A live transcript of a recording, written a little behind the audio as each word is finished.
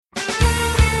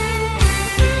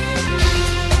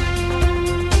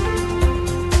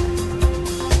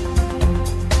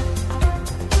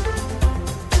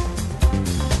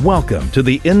Welcome to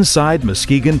the Inside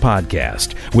Muskegon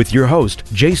podcast with your host,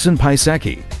 Jason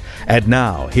Pisecki. And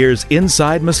now, here's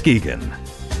Inside Muskegon.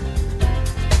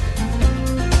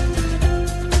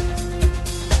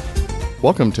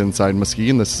 Welcome to Inside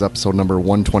Muskegon. This is episode number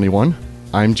 121.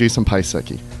 I'm Jason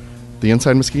Pisecki. The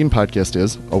Inside Muskegon podcast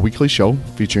is a weekly show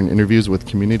featuring interviews with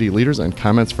community leaders and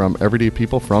comments from everyday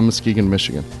people from Muskegon,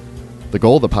 Michigan. The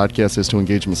goal of the podcast is to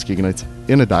engage Muskegonites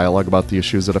in a dialogue about the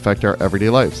issues that affect our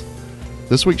everyday lives.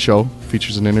 This week's show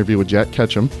features an interview with Jack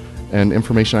Ketchum and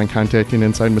information on contacting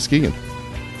Inside Muskegon.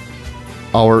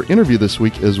 Our interview this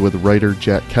week is with writer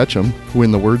Jack Ketchum, who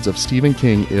in the words of Stephen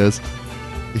King is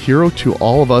the hero to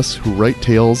all of us who write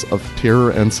tales of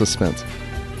terror and suspense.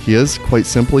 He is, quite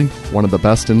simply, one of the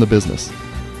best in the business.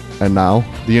 And now,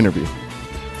 the interview.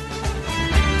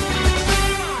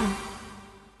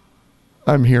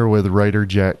 I'm here with writer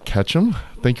Jack Ketchum.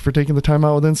 Thank you for taking the time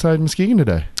out with Inside Muskegon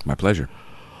today. My pleasure.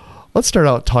 Let's start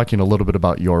out talking a little bit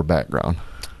about your background.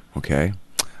 Okay.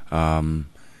 I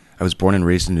was born and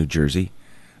raised in New Jersey.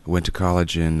 Went to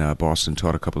college in Boston,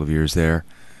 taught a couple of years there.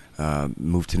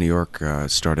 Moved to New York,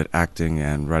 started acting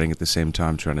and writing at the same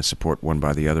time, trying to support one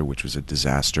by the other, which was a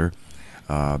disaster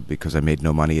because I made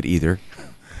no money at either.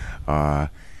 I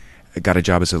got a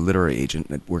job as a literary agent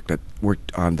and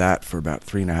worked on that for about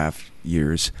 3.5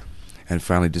 years, and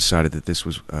finally decided that this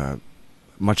was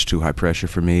much too high pressure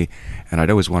for me, and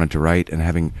I'd always wanted to write, and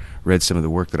having read some of the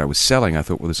work that I was selling, I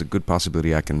thought, well, there's a good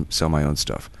possibility I can sell my own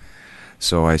stuff.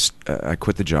 So I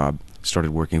quit the job,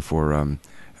 started working for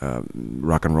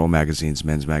rock and roll magazines,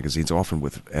 men's magazines, often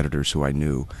with editors who I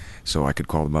knew, so I could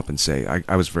call them up and say,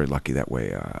 I was very lucky that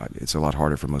way. It's a lot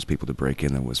harder for most people to break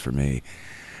in than it was for me.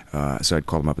 So I'd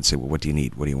call them up and say, well, what do you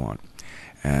need? What do you want?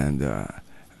 And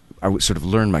I would sort of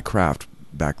learn my craft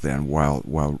back then while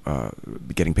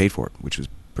getting paid for it, which was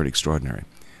pretty extraordinary.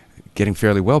 Getting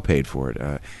fairly well paid for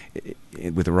it.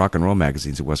 With the rock and roll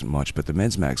magazines, it wasn't much, but the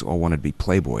men's mags all wanted to be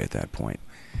Playboy at that point.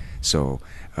 So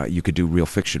you could do real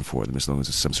fiction for them as long as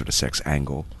there's some sort of sex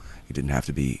angle. It didn't have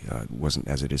to be, wasn't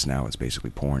as it is now, it's basically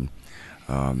porn.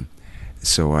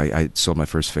 So I sold my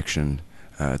first fiction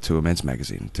to a men's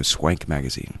magazine, to Swank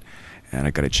magazine. And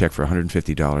I got a check for $150,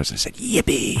 and I said,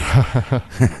 yippee!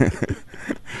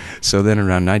 So then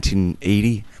around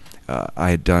 1980,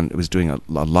 I was doing a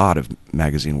lot of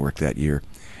magazine work that year,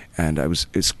 and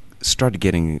started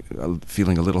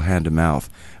feeling a little hand to mouth.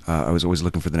 I was always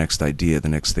looking for the next idea, the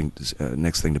next thing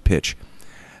to pitch.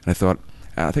 And I thought,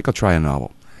 I think I'll try a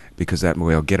novel, because that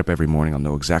way I'll get up every morning, I'll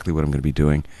know exactly what I'm going to be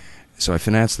doing. So I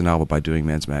financed the novel by doing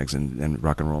men's mags and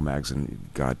rock and roll mags, and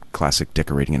got classic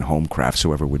decorating and home crafts,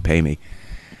 whoever would pay me,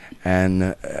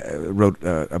 and wrote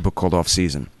a book called Off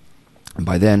Season. And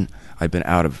by then, I'd been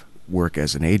out of work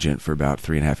as an agent for about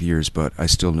 3.5 years, but I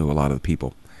still knew a lot of the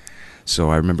people.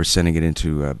 So I remember sending it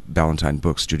into Ballantine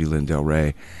Books, Judy Lynn Del Rey,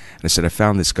 and I said, I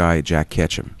found this guy, Jack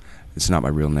Ketchum. It's not my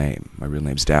real name. My real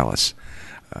name's Dallas.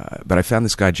 But I found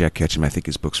this guy, Jack Ketchum. I think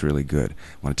his book's really good.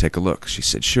 Want to take a look? She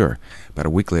said, sure. About a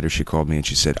week later, she called me and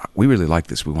she said, we really like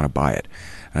this. We want to buy it.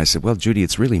 And I said, well, Judy,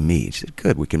 it's really me. She said,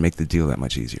 good. We can make the deal that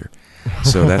much easier.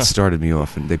 So that started me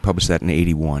off. And they published that in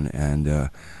 81. And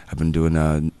I've been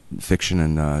doing fiction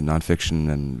and nonfiction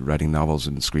and writing novels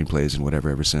and screenplays and whatever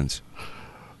ever since.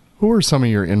 Who are some of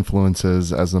your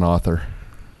influences as an author?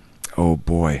 Oh,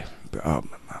 boy.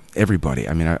 Everybody.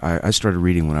 I mean, I started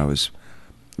reading when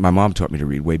my mom taught me to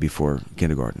read way before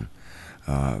kindergarten.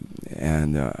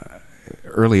 And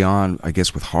early on, I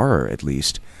guess with horror at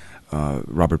least,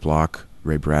 Robert Bloch,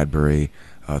 Ray Bradbury,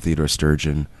 Theodore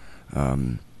Sturgeon,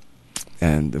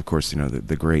 and of course,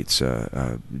 the greats,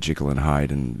 Jekyll and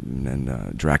Hyde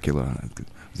and Dracula.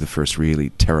 The first really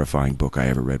terrifying book I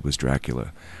ever read was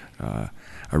Dracula.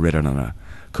 I read it on a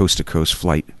coast-to-coast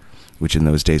flight, which in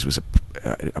those days was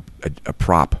a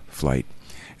prop flight.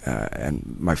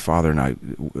 And my father and I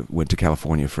went to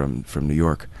California from New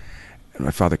York, and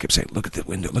my father kept saying, look at the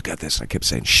window, look at this, and I kept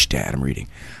saying, shh, Dad, I'm reading.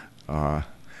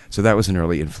 So that was an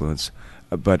early influence.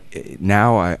 But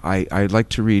now I like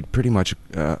to read pretty much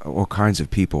all kinds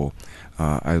of people.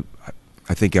 I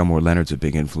think Elmore Leonard's a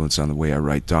big influence on the way I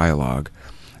write dialogue.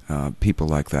 People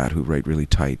like that who write really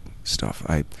tight stuff.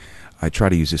 I try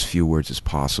to use as few words as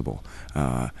possible.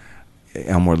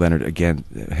 Elmore Leonard, again,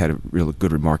 had a real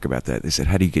good remark about that. They said,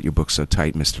 how do you get your book so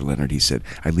tight, Mr. Leonard? He said,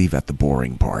 I leave out the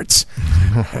boring parts.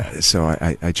 So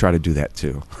I try to do that,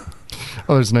 too.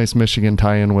 Oh, there's a nice Michigan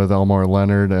tie-in with Elmore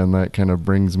Leonard, and that kind of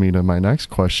brings me to my next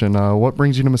question. What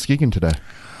brings you to Muskegon today?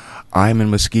 I'm in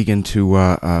Muskegon to,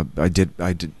 I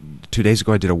did 2 days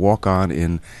ago, I did a walk-on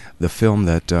in the film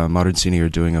that Modern Cine are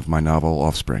doing of my novel,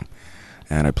 Offspring.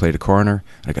 and I played a coroner.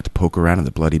 I got to poke around in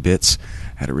the bloody bits.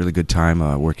 Had a really good time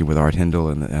working with Art Hindle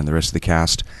and the rest of the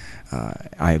cast.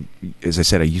 As I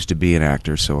said, I used to be an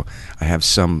actor, so I have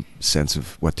some sense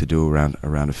of what to do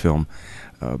around a film.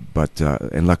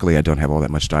 And luckily, I don't have all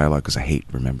that much dialogue because I hate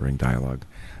remembering dialogue.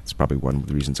 It's probably one of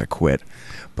the reasons I quit.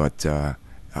 But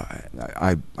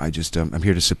I just I'm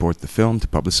here to support the film, to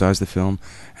publicize the film,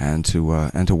 and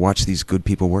to watch these good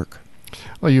people work.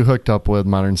 Well, you hooked up with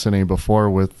Modern Cine before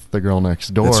with The Girl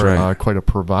Next Door. That's right. Quite a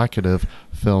provocative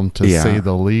film, to say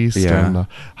the least. Yeah. And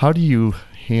how do you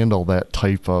handle that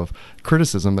type of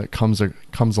criticism that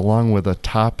comes along with a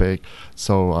topic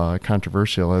so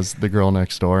controversial as The Girl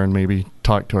Next Door, and maybe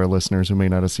talk to our listeners who may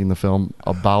not have seen the film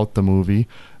about the movie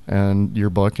and your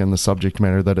book and the subject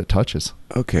matter that it touches?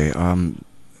 Okay.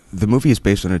 The movie is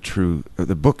based on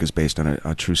the book is based on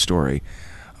a true story,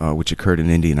 which occurred in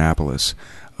Indianapolis.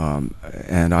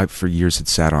 And I, for years, had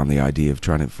sat on the idea of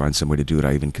trying to find some way to do it.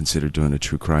 I even considered doing a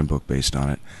true crime book based on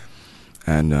it,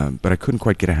 but I couldn't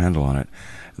quite get a handle on it.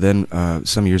 Then,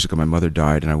 some years ago, my mother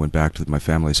died, and I went back to my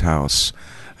family's house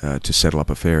to settle up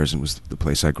affairs. And it was the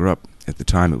place I grew up. At the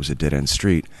time, it was a dead-end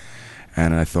street.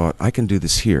 And I thought, I can do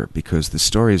this here, because the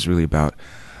story is really about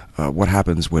what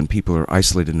happens when people are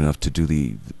isolated enough to do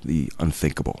the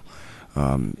unthinkable.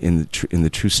 In the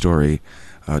true story,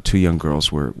 2 young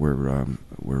girls were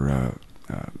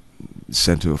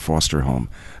sent to a foster home,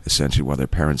 essentially, while their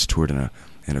parents toured in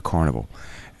a carnival.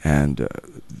 And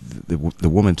the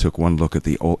woman took one look at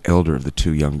the elder of the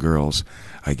 2 young girls,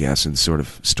 I guess, and sort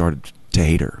of started to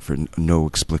hate her for no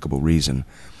explicable reason,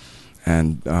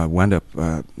 and wound up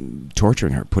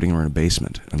torturing her, putting her in a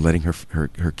basement, and letting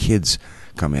her kids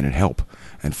come in and help,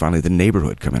 and finally the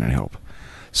neighborhood come in and help.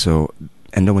 So,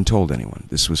 and no one told anyone.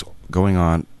 This was going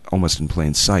on almost in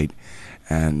plain sight,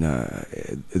 and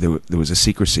there was a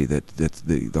secrecy that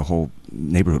the whole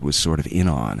neighborhood was sort of in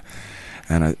on,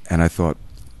 and I thought,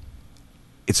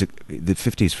 the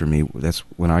 50s for me. That's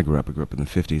when I grew up. I grew up in the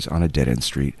 50s on a dead end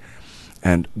street,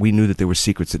 and we knew that there were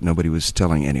secrets that nobody was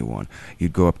telling anyone.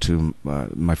 You'd go up to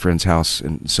my friend's house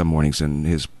in some mornings, and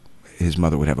his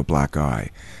mother would have a black eye.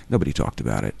 Nobody talked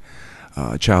about it.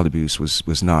 Child abuse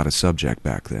was not a subject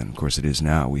back then. Of course, it is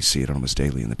now. We see it almost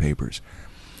daily in the papers.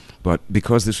 But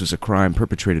because this was a crime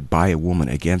perpetrated by a woman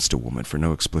against a woman for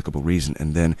no explicable reason,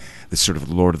 and then the sort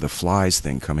of Lord of the Flies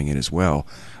thing coming in as well,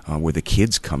 where the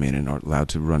kids come in and are allowed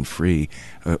to run free,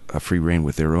 a free reign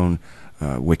with their own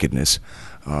wickedness,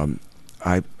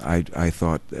 I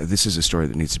thought this is a story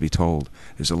that needs to be told.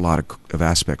 There's a lot of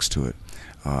aspects to it.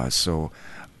 So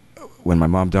when my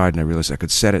mom died and I realized I could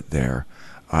set it there,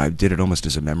 I did it almost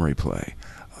as a memory play.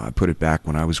 I put it back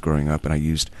when I was growing up, and I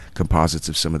used composites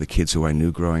of some of the kids who I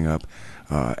knew growing up,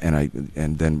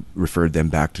 and then referred them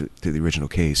back to the original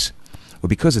case. Well,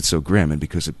 because it's so grim, and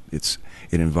because it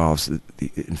involves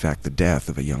in fact the death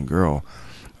of a young girl,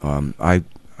 I've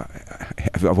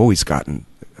always gotten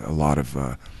a lot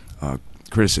of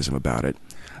criticism about it.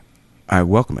 I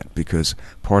welcome it, because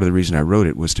part of the reason I wrote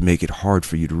it was to make it hard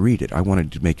for you to read it. I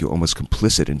wanted to make you almost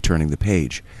complicit in turning the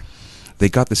page. They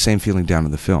got the same feeling down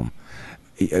in the film.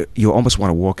 You almost want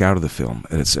to walk out of the film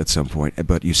at some point,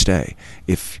 but you stay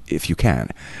if you can,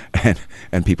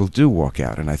 and people do walk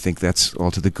out, and I think that's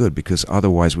all to the good, because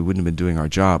otherwise we wouldn't have been doing our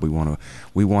job. We want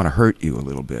to hurt you a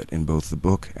little bit in both the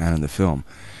book and in the film,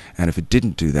 and if it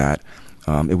didn't do that,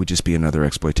 it would just be another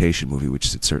exploitation movie,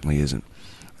 which it certainly isn't.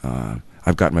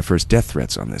 I've gotten my first death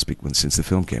threats on this since the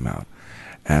film came out.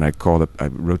 And I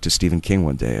wrote to Stephen King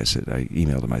one day. I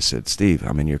emailed him. I said, Steve,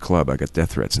 I'm in your club. I got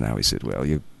death threats now. He said, well,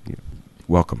 you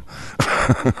welcome.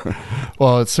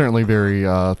 Well, it's certainly very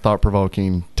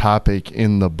thought-provoking topic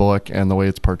in the book, and the way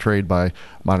it's portrayed by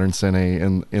Modern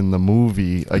Cine in the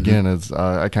movie, again, is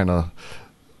I kind of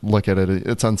look at it,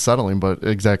 it's unsettling, but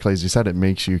exactly as you said, it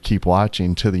makes you keep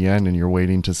watching to the end, and you're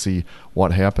waiting to see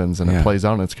what happens, and it plays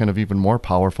out, and it's kind of even more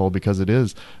powerful because it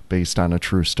is based on a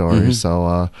true story.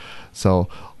 So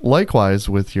likewise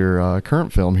with your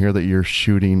current film here that you're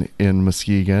shooting in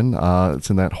Muskegon,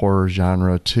 it's in that horror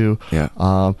genre too.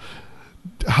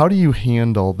 How do you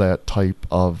handle that type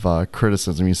of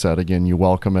criticism? You said, again, you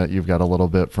welcome it. You've got a little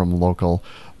bit from local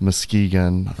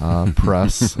Muskegon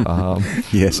press.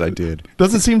 Yes, I did.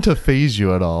 Doesn't seem to faze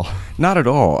you at all. Not at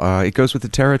all. It goes with the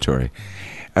territory.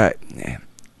 I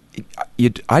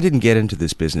didn't get into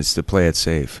this business to play it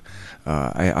safe.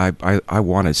 I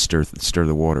want to stir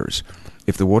the waters.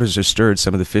 If the waters are stirred,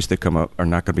 some of the fish that come up are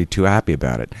not going to be too happy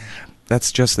about it.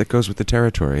 That goes with the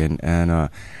territory, and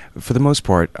for the most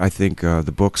part, I think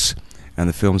the books and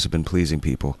the films have been pleasing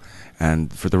people,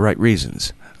 and for the right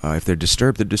reasons. If they're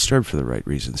disturbed for the right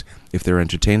reasons. If they're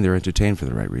entertained for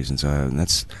the right reasons. And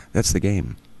that's the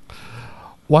game.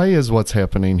 Why is what's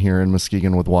happening here in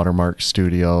Muskegon with Watermark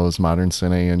Studios, Modern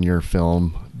Cine, and your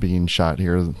film being shot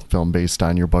here, film based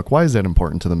on your book, why is that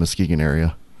important to the Muskegon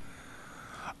area?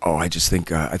 Oh, I just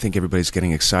think I think everybody's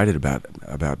getting excited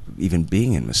about even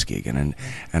being in Muskegon,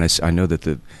 and I know that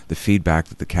the feedback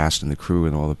that the cast and the crew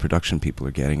and all the production people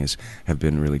are getting have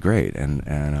been really great, and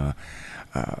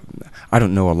I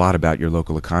don't know a lot about your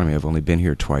local economy. I've only been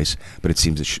here twice, but it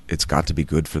seems it's got to be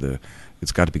good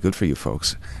for you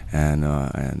folks, and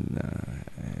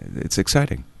it's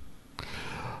exciting.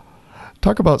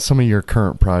 Talk about some of your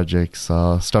current projects,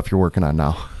 stuff you're working on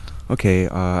now. Okay,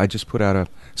 I just put out a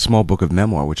small book of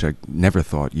memoir, which I never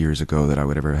thought years ago that I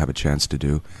would ever have a chance to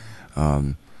do.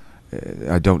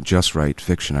 I don't just write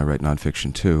fiction; I write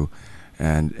nonfiction too,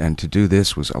 and to do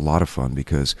this was a lot of fun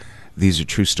because these are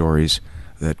true stories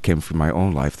that came from my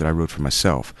own life that I wrote for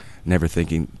myself, never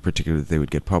thinking particularly that they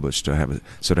would get published. To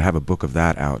have a book of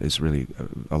that out is really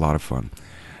a lot of fun.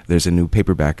 There's a new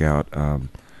paperback out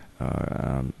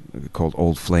called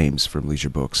Old Flames from Leisure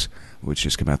Books, which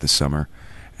just came out this summer.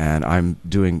 And I'm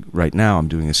doing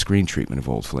a screen treatment of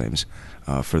Old Flames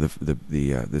for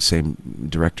the same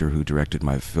director who directed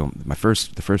my film, the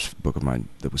first book of mine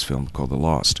that was filmed called The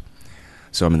Lost.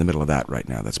 So I'm in the middle of that right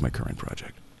now. That's my current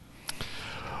project.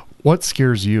 What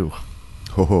scares you?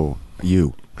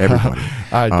 You, everybody.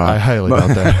 I highly doubt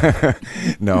that.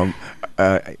 No,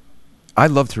 I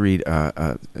love to read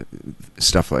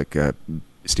stuff like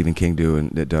Stephen King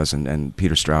does, and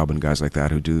Peter Straub and guys like that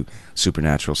who do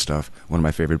supernatural stuff. One of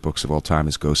my favorite books of all time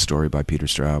is Ghost Story by Peter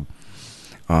Straub.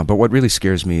 But what really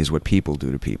scares me is what people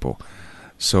do to people.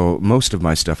 So most of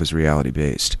my stuff is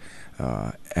reality-based.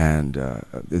 And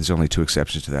there's only two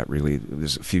exceptions to that, really.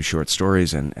 There's a few short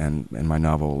stories and my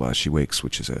novel, She Wakes,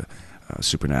 which is a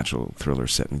supernatural thriller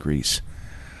set in Greece.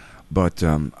 But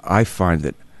I find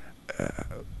that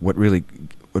what really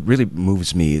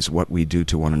moves me is what we do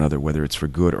to one another, whether it's for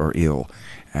good or ill.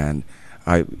 And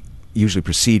I usually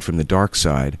proceed from the dark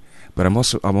side, but I'm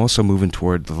also moving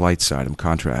toward the light side. I'm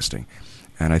contrasting.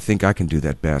 And I think I can do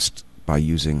that best by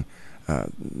using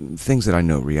things that I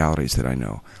know, realities that I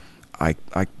know. I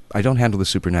don't handle the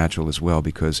supernatural as well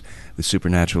because the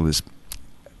supernatural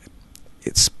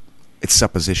it's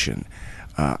supposition.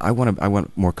 I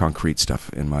want more concrete stuff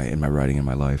in my writing in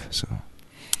my life. So.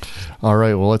 All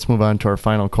right, well, let's move on to our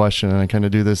final question, and I kind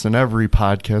of do this in every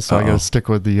podcast, so I got to stick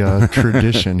with the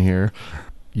tradition here.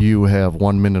 You have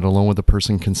 1 minute alone with a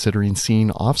person considering seeing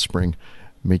Offspring.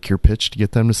 Make your pitch to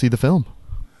get them to see the film.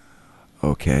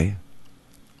 Okay.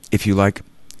 If you like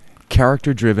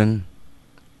character-driven,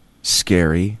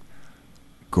 scary,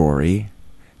 gory,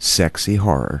 sexy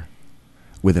horror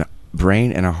with a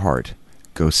brain and a heart,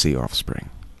 go see Offspring.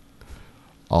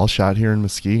 All shot here in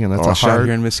Muskegon. That's all shot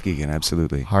here in Muskegon,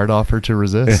 absolutely. Hard offer to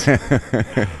resist.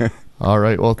 All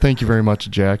right. Well, thank you very much,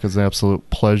 Jack. It was an absolute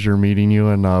pleasure meeting you,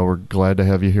 and we're glad to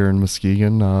have you here in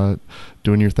Muskegon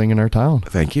doing your thing in our town.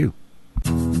 Thank you.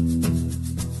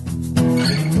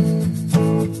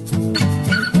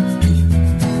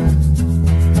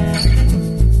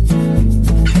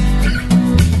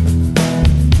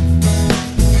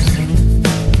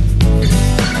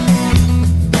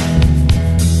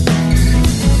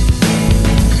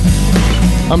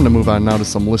 I'm going to move on now to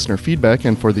some listener feedback,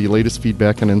 and for the latest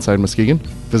feedback on Inside Muskegon,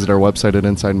 visit our website at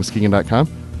InsideMuskegon.com.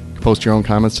 You can post your own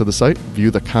comments to the site,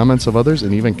 view the comments of others,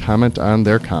 and even comment on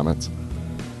their comments.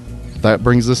 That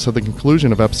brings us to the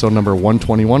conclusion of episode number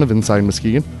 121 of Inside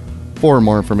Muskegon. For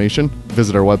more information,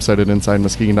 visit our website at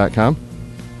InsideMuskegon.com.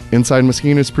 Inside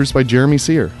Muskegon is produced by Jeremy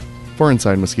Sear. For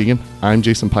Inside Muskegon, I'm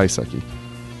Jason Pisecki.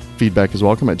 Feedback is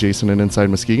welcome at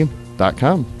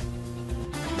jason@InsideMuskegon.com.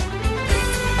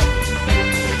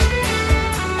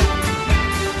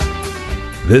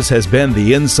 This has been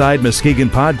the Inside Muskegon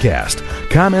podcast.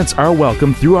 Comments are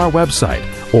welcome through our website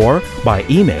or by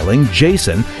emailing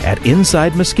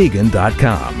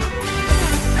jason@InsideMuskegon.com.